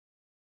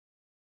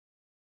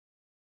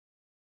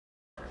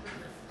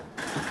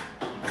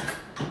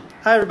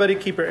Hi everybody,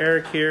 Keeper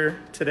Eric here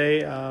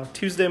today,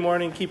 Tuesday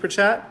morning Keeper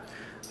Chat.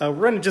 We're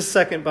running just a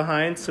second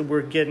behind, so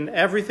we're getting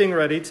everything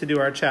ready to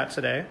do our chat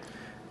today.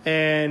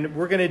 And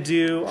we're going to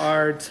do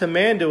our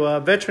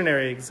Tamandua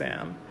veterinary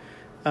exam.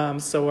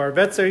 So our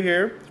vets are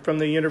here from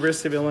the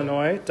University of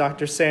Illinois,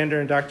 Dr. Sander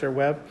and Dr.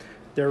 Webb.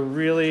 They're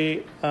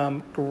really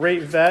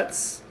great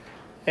vets,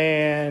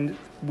 and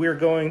we're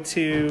going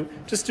to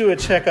just do a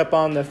checkup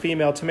on the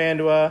female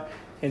Tamandua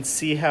and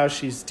see how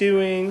she's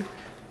doing.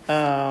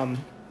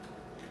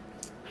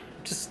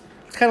 Just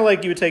kind of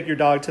like you would take your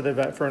dog to the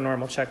vet for a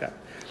normal checkup.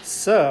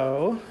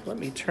 So let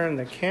me turn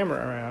the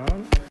camera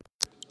around.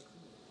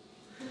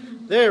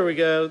 There we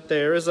go.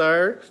 There is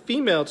our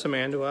female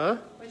Tamandua.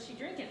 What's she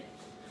drinking?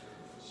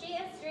 She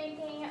is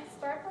drinking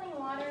sparkling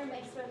water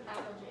mixed with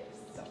apple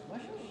juice.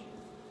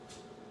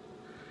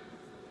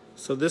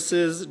 So this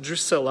is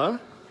Drusilla,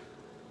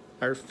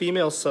 our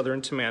female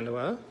southern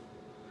Tamandua.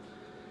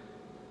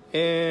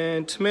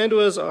 And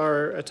Tamanduas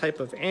are a type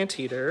of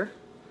anteater.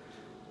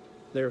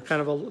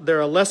 They're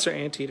a lesser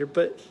anteater,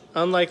 but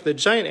unlike the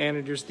giant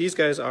anteaters, these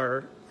guys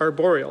are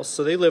arboreal.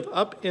 So they live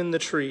up in the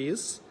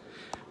trees,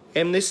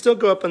 and they still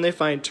go up and they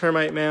find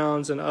termite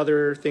mounds and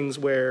other things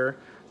where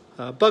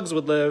bugs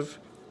would live,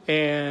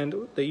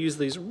 and they use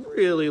these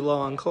really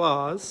long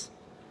claws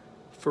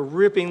for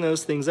ripping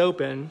those things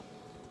open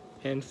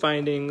and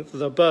finding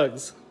the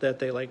bugs that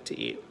they like to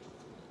eat.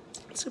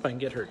 Let's see if I can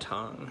get her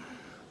tongue.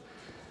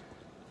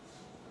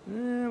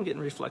 I'm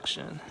getting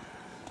reflection.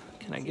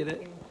 Can I get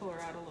it? Pull her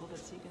out a little bit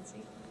so you can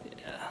see.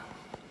 Yeah.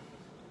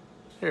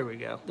 There we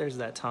go. There's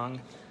that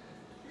tongue.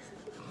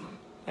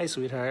 Hi,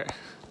 sweetheart.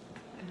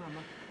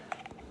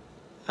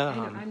 Hi,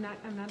 Mama. I'm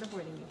not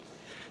avoiding you.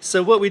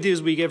 So what we do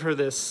is we give her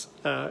this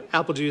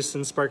apple juice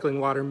and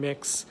sparkling water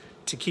mix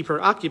to keep her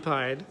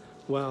occupied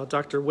while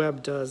Dr.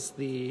 Webb does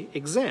the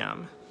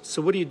exam.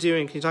 So what are you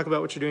doing? Can you talk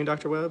about what you're doing,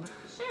 Dr. Webb?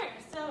 Sure.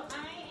 So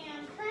I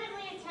am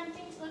currently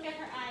attempting to look at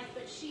her eyes,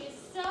 but she is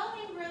so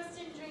engrossed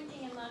in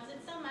drinking and loves it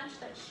so much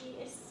that she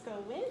is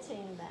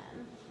squinting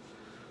them.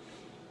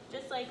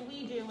 Just like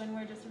we do when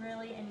we're just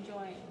really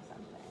enjoying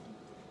something.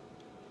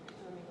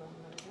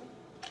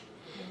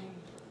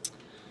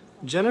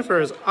 Jennifer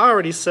has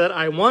already said,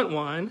 I want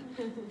one.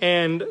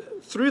 And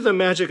through the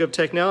magic of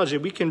technology,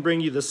 we can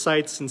bring you the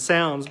sights and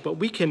sounds, but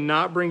we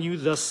cannot bring you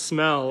the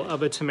smell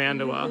of a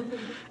Tamandua.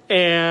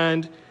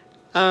 And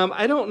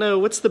I don't know,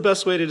 what's the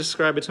best way to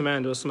describe a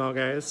Tamandua smell,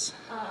 guys?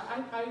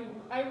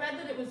 I read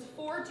that it was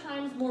 4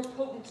 times more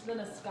potent than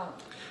a skunk.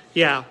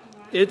 Yeah,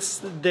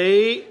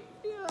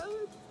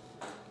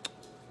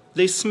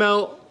 they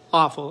smell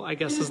awful, I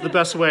guess is the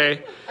best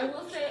way. I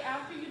will say,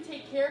 after you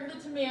take care of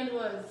the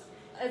Tamanduas,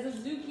 as a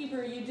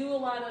zookeeper, you do a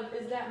lot of,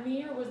 is that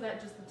me or was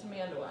that just the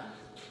Tamandua?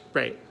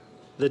 Right.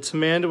 The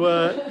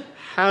Tamandua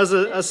has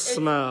a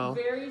smell.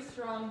 It's a very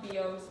strong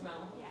BO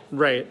smell. Yes.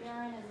 Right.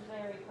 Urine is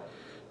very potent.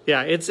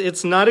 Yeah,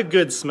 it's not a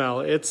good smell.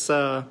 It's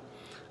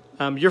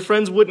your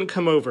friends wouldn't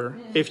come over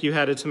if you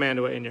had a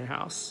Tamandua in your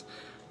house.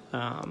 They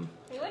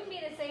wouldn't be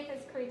the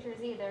safest creatures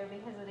either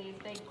because of these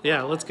big claws.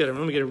 Yeah, let's get them.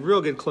 Let me get a real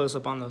good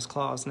close-up on those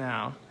claws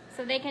now.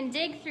 So they can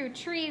dig through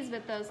trees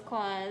with those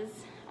claws.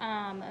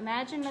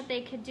 Imagine what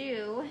they could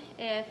do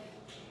if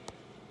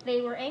they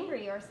were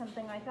angry or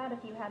something like that if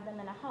you had them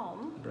in a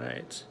home.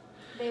 Right.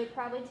 They would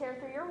probably tear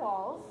through your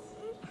walls,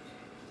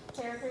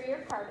 tear through your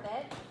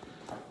carpet.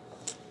 All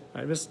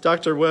right, Miss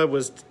Dr. Webb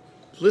was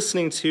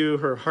listening to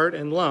her heart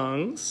and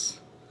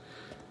lungs.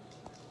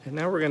 And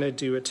now we're going to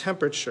do a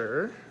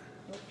temperature.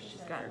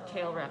 She's got her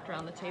tail wrapped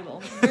around the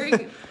table.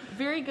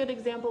 Very good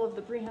example of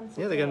the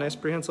prehensile. Yeah, they got a nice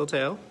prehensile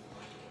tail.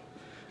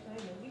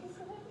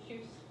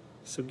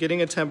 So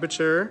getting a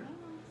temperature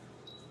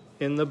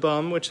in the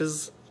bum, which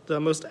is the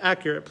most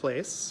accurate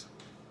place.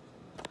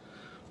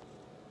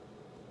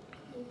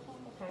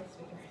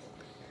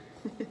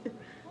 She's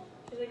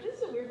like, this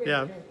is a weird way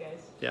to drink,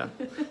 guys. Yeah.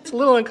 It's a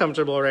little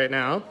uncomfortable right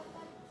now.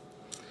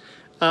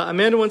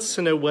 Amanda wants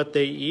to know what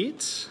they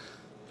eat.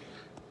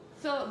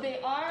 So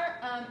they are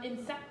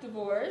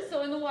insectivores.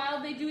 So in the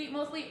wild, they do eat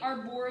mostly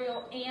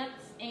arboreal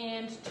ants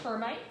and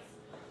termites.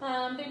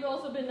 They've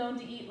also been known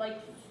to eat like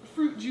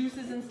fruit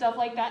juices and stuff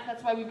like that.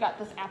 That's why we've got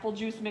this apple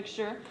juice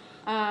mixture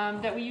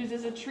that we use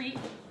as a treat.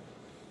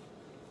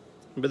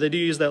 But they do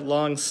use that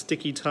long,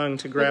 sticky tongue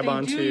to grab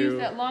onto. They do use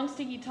that long,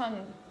 sticky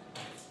tongue.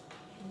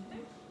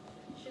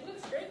 She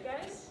looks great,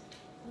 guys.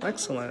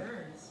 Excellent.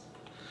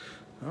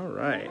 All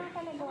right. We're not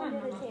going to go under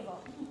the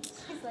table.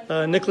 She's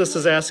like, Nicholas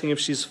is asking if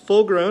she's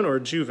full-grown or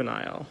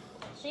juvenile.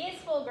 she is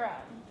full grown,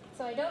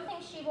 so I don't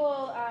think she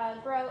will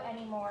grow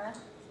anymore.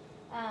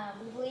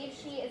 We believe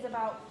she is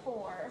about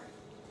 4.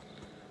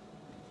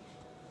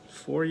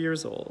 4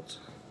 years old.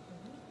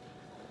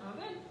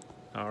 Okay.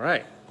 All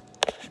right.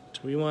 Do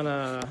we want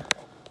to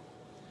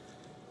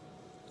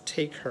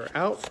take her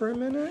out for a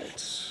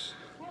minute?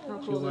 How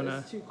Do you cold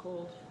wanna- is too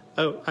cold?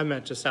 Oh, I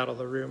meant just out of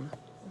the room,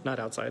 not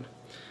outside.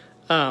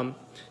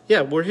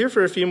 Yeah, we're here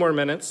for a few more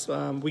minutes.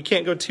 We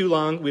can't go too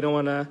long. We don't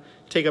want to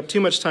take up too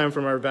much time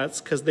from our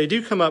vets because they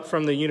do come up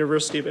from the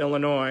University of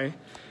Illinois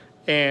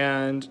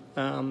and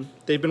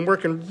they've been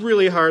working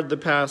really hard the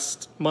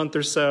past month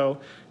or so.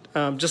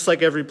 Just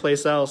like every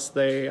place else,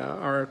 they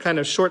are kind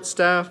of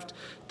short-staffed.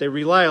 They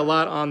rely a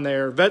lot on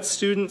their vet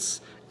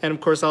students, and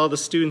of course all the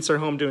students are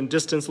home doing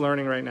distance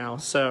learning right now.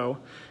 So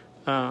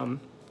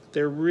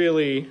they're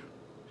really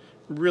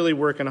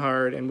working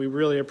hard, and we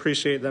really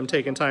appreciate them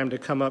taking time to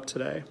come up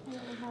today.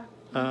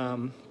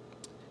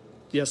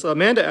 Yes,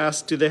 Amanda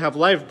asked, do they have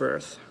live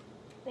birth?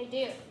 They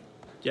do.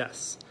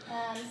 Yes.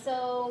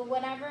 So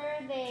whenever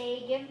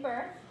they give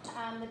birth,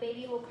 the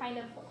baby will kind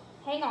of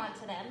hang on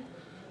to them.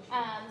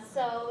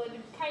 So it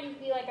would kind of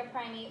be like a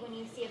primate when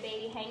you see a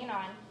baby hanging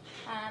on.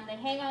 They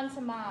hang on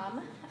to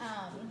mom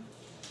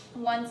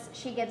once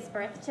she gives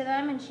birth to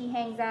them, and she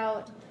hangs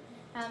out.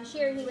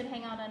 She or he would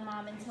hang out on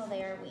mom until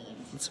they are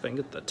weaned. Let's see if I can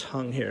get the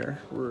tongue here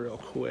real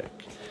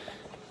quick.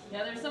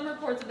 Yeah, there's some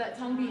reports of that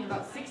tongue being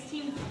about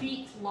 16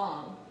 feet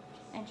long.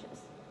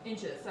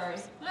 Inches, sorry.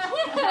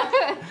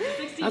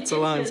 16 That's a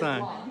long inches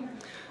time.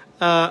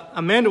 long.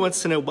 Amanda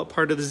wants to know what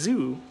part of the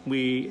zoo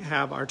we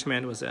have our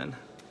tamanduas in.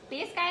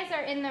 These guys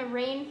are in the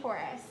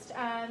rainforest.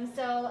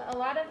 So a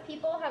lot of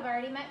people have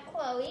already met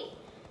Chloe.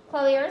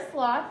 Chloe or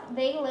Sloth.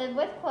 They live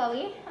with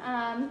Chloe.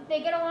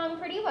 They get along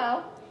pretty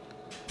well.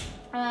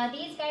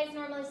 These guys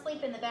normally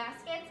sleep in the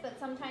baskets, but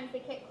sometimes they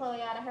kick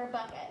Chloe out of her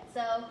bucket.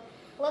 So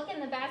look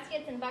in the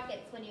baskets and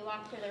buckets when you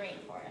walk through the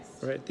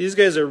rainforest. Right. These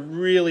guys are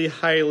really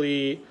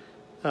highly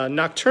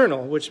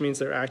nocturnal, which means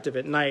they're active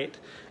at night.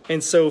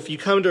 And so if you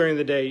come during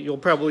the day, you'll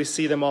probably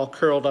see them all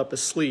curled up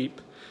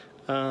asleep.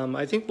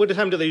 I think, what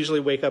time do they usually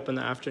wake up in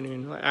the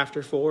afternoon? Like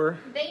after 4?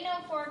 They know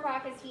 4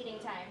 o'clock is feeding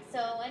time.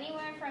 So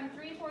anywhere from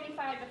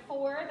 3:45 to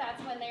 4,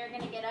 that's when they're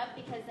going to get up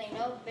because they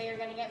know they're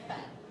going to get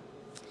fed.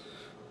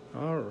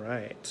 All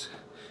right.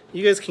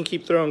 You guys can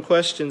keep throwing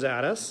questions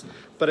at us,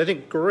 but I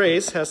think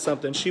Grace has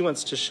something she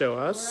wants to show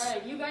us. All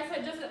right, you guys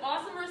had just an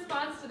awesome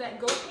response to that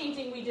goat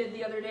painting we did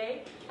the other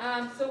day.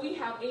 So we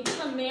have a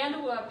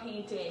Tamandua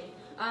painting.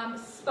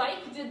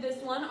 Spike did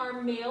this one,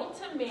 our male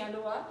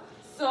Tamandua.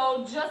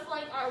 So just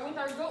like with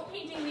our goat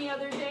painting the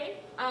other day,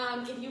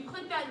 if you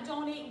click that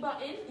donate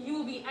button, you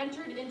will be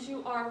entered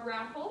into our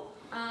raffle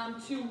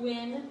to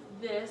win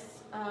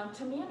this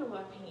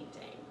Tamandua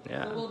painting.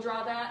 Yeah. So we'll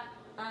draw that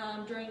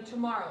during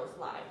tomorrow's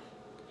live.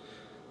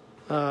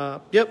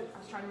 Yep. I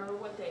was trying to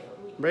remember what day of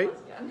the week Right. it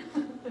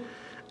was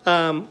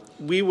again.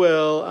 We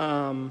will,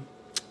 well,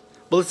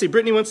 let's see,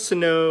 Brittany wants to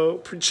know,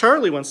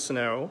 Charlie wants to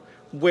know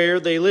where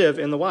they live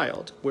in the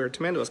wild, where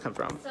tamanduas come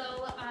from.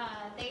 So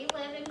they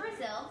live in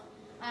Brazil.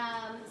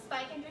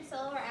 Spike and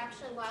Drusilla were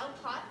actually wild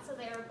caught, so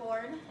they were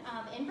born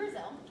in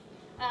Brazil.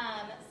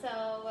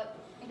 So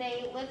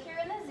they live here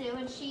in the zoo,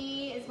 and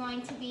she is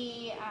going to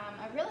be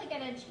a really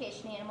good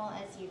education animal,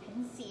 as you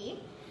can see.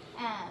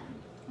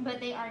 But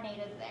they are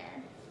native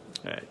there.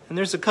 All right. And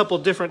there's a couple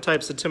different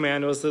types of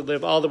tamanduas that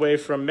live all the way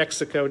from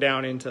Mexico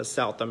down into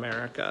South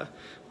America,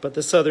 but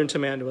the southern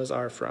tamanduas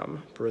are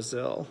from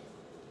Brazil.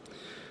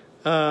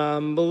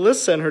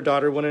 Melissa and her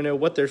daughter want to know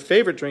what their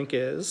favorite drink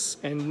is,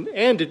 and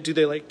do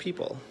they like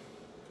people?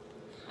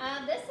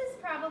 This is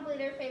probably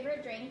their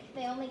favorite drink.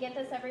 They only get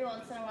this every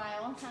once in a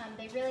while.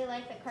 They really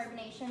like the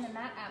carbonation in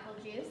that apple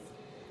juice.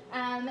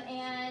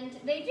 And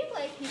they do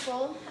like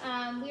people.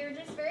 We were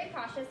just very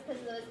cautious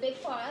because of those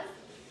big claws.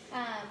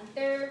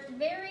 They're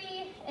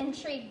very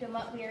intrigued in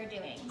what we are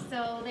doing.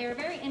 So they're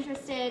very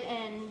interested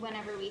in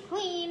whenever we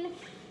clean,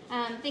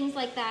 things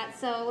like that.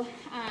 So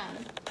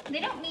they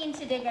don't mean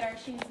to dig at our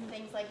shoes and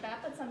things like that,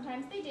 but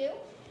sometimes they do.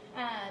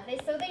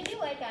 So they do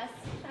like us,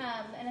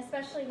 and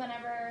especially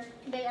whenever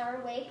they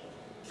are awake.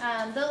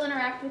 They'll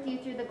interact with you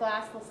through the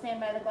glass. They'll stand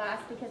by the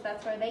glass because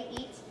that's where they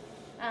eat.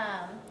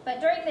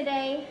 But during the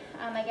day,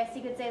 I guess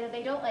you could say that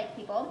they don't like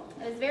people.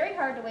 It was very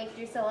hard to wake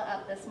Drusilla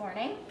up this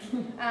morning.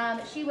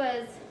 She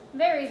was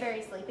very,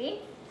 very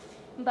sleepy,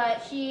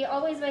 but she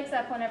always wakes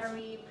up whenever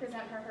we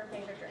present her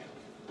favorite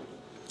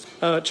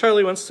drink.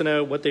 Charlie wants to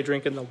know what they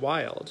drink in the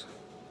wild.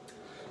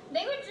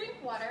 They would drink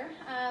water,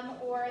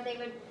 or they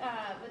would,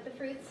 with the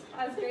fruits,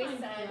 as Grace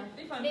said,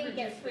 they would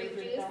get fruit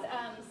juice.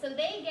 So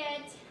they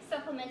get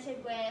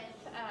supplemented with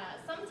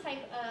some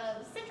type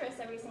of citrus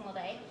every single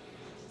day.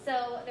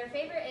 So their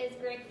favorite is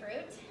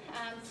grapefruit.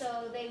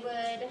 So they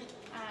would,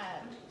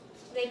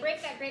 they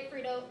break that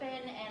grapefruit open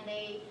and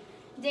they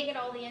dig at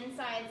all the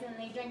insides and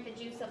they drink the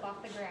juice up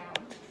off the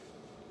ground.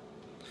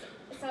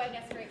 So I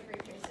guess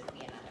grapefruit juice would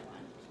be another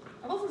one.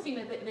 I've also seen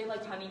that they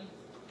like honey.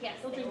 Yes,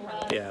 They'll they drink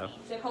love honey. Yeah. honey.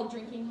 Is that called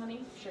drinking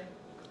honey? Sure.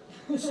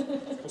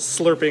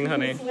 Slurping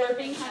honey.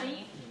 Slurping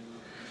honey.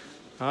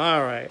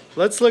 All right,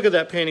 let's look at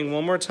that painting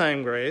one more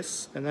time,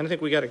 Grace, and then I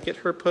think we got to get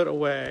her put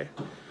away.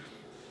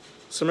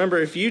 So remember,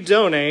 if you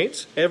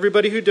donate,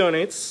 everybody who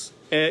donates,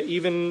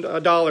 even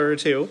 $1 or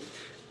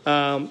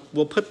 $2,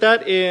 we'll put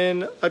that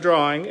in a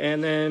drawing,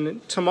 and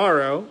then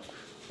tomorrow,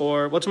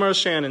 tomorrow's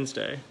Shannon's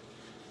Day.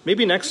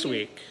 Maybe next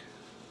week.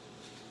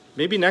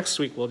 Maybe next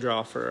week we'll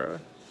draw for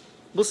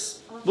we'll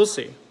see. We'll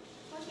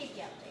keep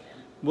you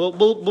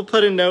updated. We'll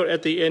put a note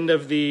at the end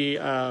of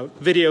the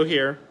video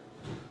here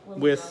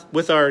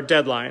with our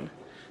deadline.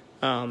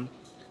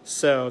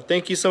 So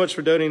thank you so much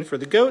for donating for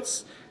the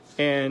goats,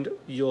 and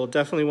you'll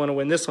definitely want to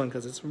win this one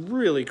because it's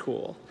really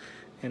cool.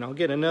 And I'll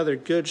get another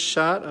good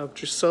shot of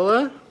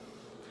Drusilla.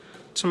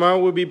 Tomorrow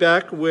we'll be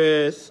back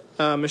with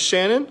Miss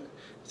Shannon.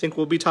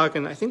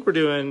 I think we're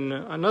doing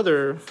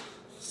another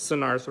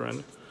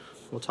Xenarthran.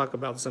 We'll talk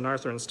about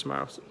Xenarthrans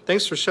tomorrow. So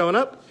thanks for showing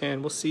up,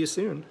 and we'll see you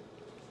soon.